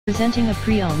Presenting a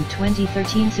pre-owned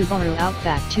 2013 Subaru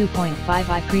Outback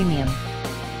 2.5i Premium.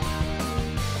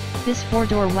 This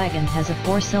four-door wagon has a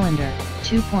four-cylinder,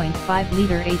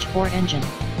 2.5-liter H4 engine,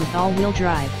 with all-wheel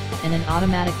drive, and an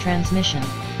automatic transmission.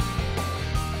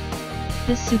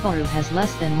 This Subaru has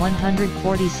less than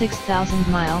 146,000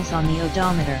 miles on the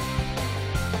odometer.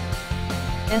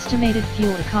 Estimated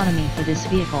fuel economy for this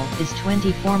vehicle is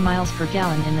 24 miles per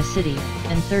gallon in the city,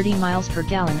 and 30 miles per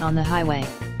gallon on the highway.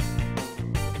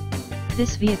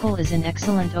 This vehicle is in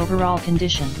excellent overall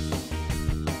condition.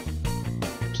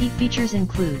 Key features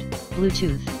include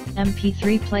Bluetooth,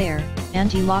 MP3 player,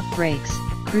 anti-lock brakes,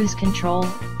 cruise control,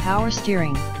 power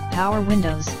steering, power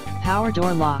windows, power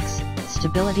door locks,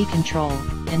 stability control,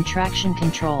 and traction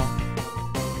control.